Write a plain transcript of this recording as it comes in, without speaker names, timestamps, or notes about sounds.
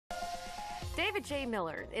David J.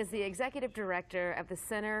 Miller is the Executive Director of the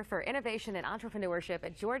Center for Innovation and Entrepreneurship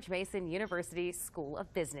at George Mason University School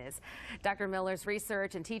of Business. Dr. Miller's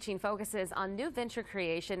research and teaching focuses on new venture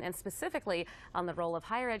creation and specifically on the role of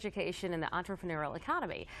higher education in the entrepreneurial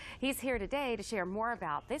economy. He's here today to share more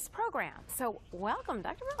about this program. So welcome,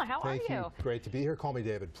 Dr. Miller. How are you? Thank you. Great to be here. Call me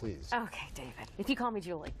David, please. Okay, David. If you call me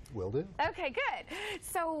Julie. Will do. Okay, good.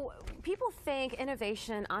 So people think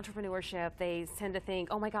innovation, entrepreneurship, they tend to think,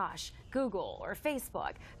 oh my gosh, Google or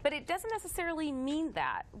Facebook, but it doesn't necessarily mean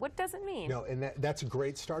that. What does it mean? No, and that's a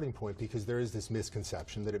great starting point because there is this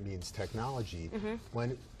misconception that it means technology.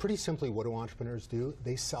 When pretty simply, what do entrepreneurs do?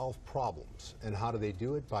 They solve problems. And how do they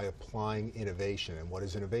do it? By applying innovation. And what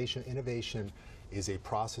is innovation? Innovation is a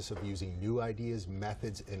process of using new ideas,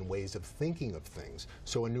 methods, and ways of thinking of things.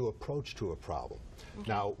 So a new approach to a problem.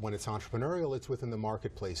 Now, when it's entrepreneurial, it's within the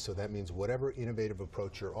marketplace, so that means whatever innovative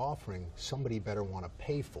approach you're offering, somebody better want to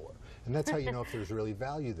pay for. And that's how you know if there's really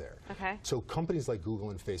value there. So companies like Google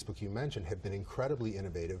and Facebook you mentioned have been incredibly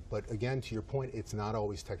innovative, but again, to your point, it's not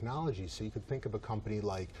always technology. So you could think of a company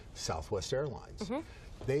like Southwest Airlines.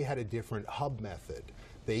 They had a different hub method.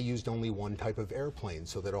 They used only one type of airplane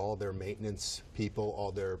so that all their maintenance people,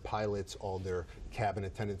 all their pilots, all their cabin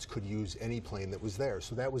attendants could use any plane that was there.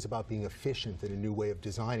 So that was about being efficient and a new way of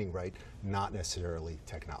designing, right? Not necessarily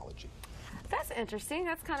technology. That's interesting.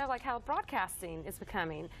 That's kind of like how broadcasting is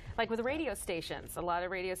becoming. Like with radio stations, a lot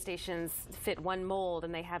of radio stations fit one mold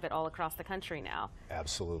and they have it all across the country now.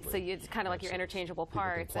 Absolutely. So it's kind of like your interchangeable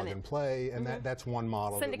parts. People can plug and play, and that's one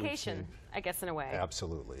model. Syndication, I guess, in a way.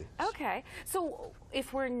 Absolutely. Okay. So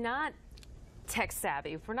if we're not tech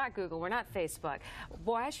savvy, if we're not Google, we're not Facebook,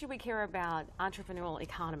 why should we care about entrepreneurial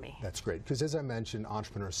economy? That's great, because as I mentioned,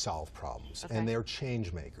 entrepreneurs solve problems, and they're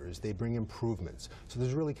change makers. They bring improvements. So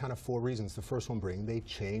there's really kind of four reasons. The first one they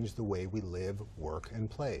change the way we live, work, and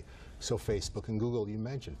play. So Facebook and Google, you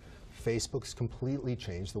mentioned. Facebook's completely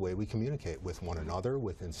changed the way we communicate with one another,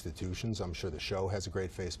 with institutions. I'm sure the show has a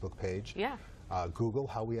great Facebook page. Yeah. Google,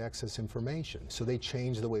 how we access information. So they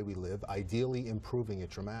change the way we live, ideally improving it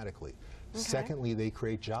dramatically. Secondly, they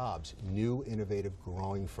create jobs. New, innovative,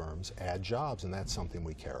 growing firms add jobs, and that's something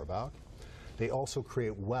we care about. They also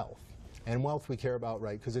create wealth. And wealth we care about,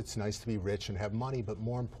 right, because it's nice to be rich and have money, but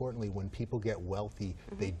more importantly, when people get wealthy,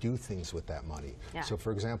 they do things with that money. So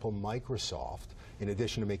for example, Microsoft, in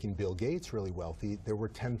addition to making Bill Gates really wealthy, there were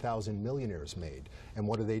 10,000 millionaires made. And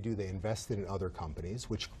what do? They invested in other companies,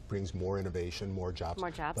 which brings more innovation, more jobs.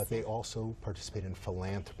 But they also participate in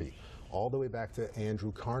philanthropy. All the way back to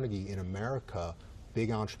Andrew Carnegie in America,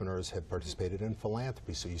 big entrepreneurs have participated in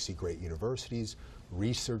philanthropy. So you see great universities,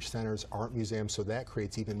 research centers, art museums, so that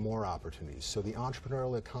creates even more opportunities. So the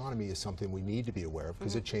entrepreneurial economy is something we need to be aware of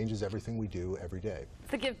because it changes everything we do every day.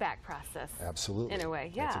 The give back process. Absolutely. In a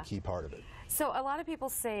way, yeah. That's a key part of it. So a lot of people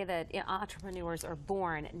say that entrepreneurs are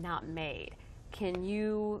born, not made. Can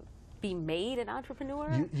you be made an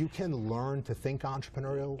entrepreneur? You can learn to think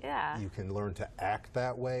entrepreneurial. You can learn to act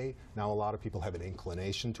that way. Now, a lot of people have an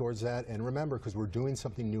inclination towards that. And remember, because we're doing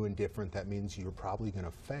something new and different, that means you're probably going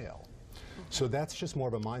to fail. So that's just more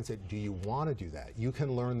of a mindset. Do you want to do that? You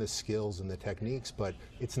can learn the skills and the techniques, but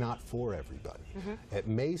it's not for everybody. At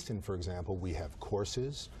Mason, for example, we have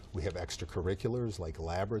courses, we have extracurriculars like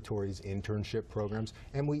laboratories, internship programs,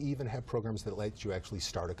 and we even have programs that let you actually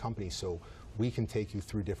start a company. So we can take you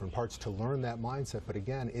through different parts to learn that mindset, but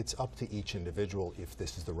again, it's up to each individual if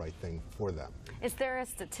this is the right thing for them. Is there a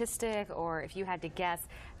statistic, or if you had to guess,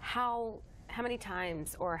 how many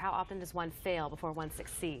times or how often does one fail before one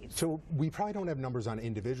succeeds? So we probably don't have numbers on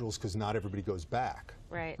individuals because not everybody goes back.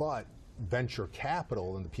 Right. But venture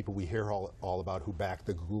capital and the people we hear all about who back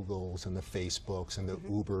the Googles and the Facebooks and the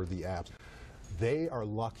Uber, the apps, they are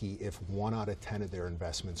lucky if 1 out of 10 of their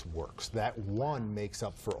investments works. That one makes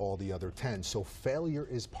up for all the other 10. So failure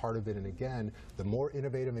is part of it. And again, the more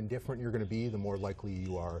innovative and different you're going to be, the more likely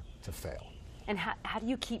you are to fail. And how do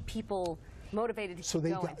you keep people motivated to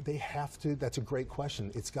keep going? They have to. That's a great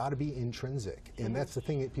question. It's got to be intrinsic, and that's the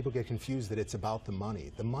thing that people get confused, that it's about the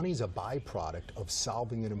money. The money's a byproduct of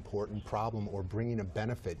solving an important problem or bringing a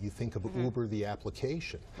benefit. You think of Uber, the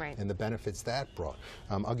application, and the benefits that brought.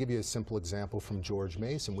 I'll give you a simple example from George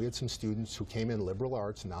Mason. We had some students who came in liberal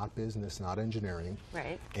arts, not business, not engineering,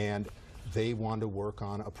 and they wanted to work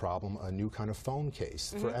on a problem, a new kind of phone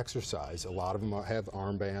case for exercise. A lot of them have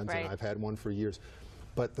armbands, and I've had one for years.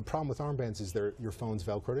 But the problem with armbands is your phone's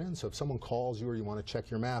Velcroed in. So if someone calls you or you want to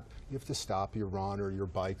check your map, you have to stop your run or your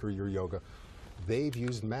bike or your yoga. They've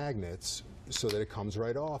used magnets so that it comes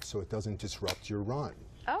right off so it doesn't disrupt your run.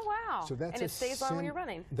 Oh, wow. wow. So that's and it stays on when you're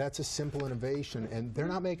running. That's a simple innovation, and they're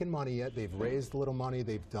not making money yet. They've raised a little money.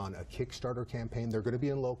 They've done a Kickstarter campaign. They're going to be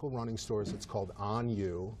in local running stores. It's called On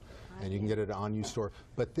You, and you can get it at On You store.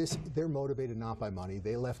 But they're motivated not by money.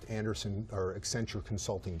 They left Anderson or Accenture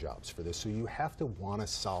consulting jobs for this. So you have to want to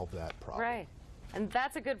solve that problem. Right. And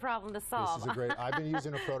that's a good problem to solve. This is a great. I've been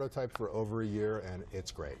using a prototype for over a year, and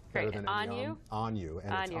it's great. Great. Better than On You? On You,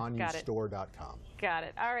 and it's onyoustore.com. Got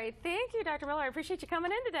it. All right. Thank you, Dr. Miller. I appreciate you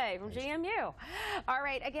coming in today from GMU. All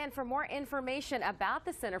right. Again, for more information about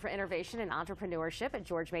the Center for Innovation and Entrepreneurship at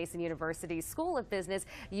George Mason University School of Business,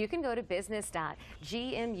 you can go to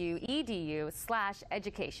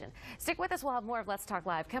business.gmu.edu/education. Stick with us. We'll have more of Let's Talk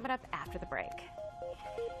Live coming up after the break.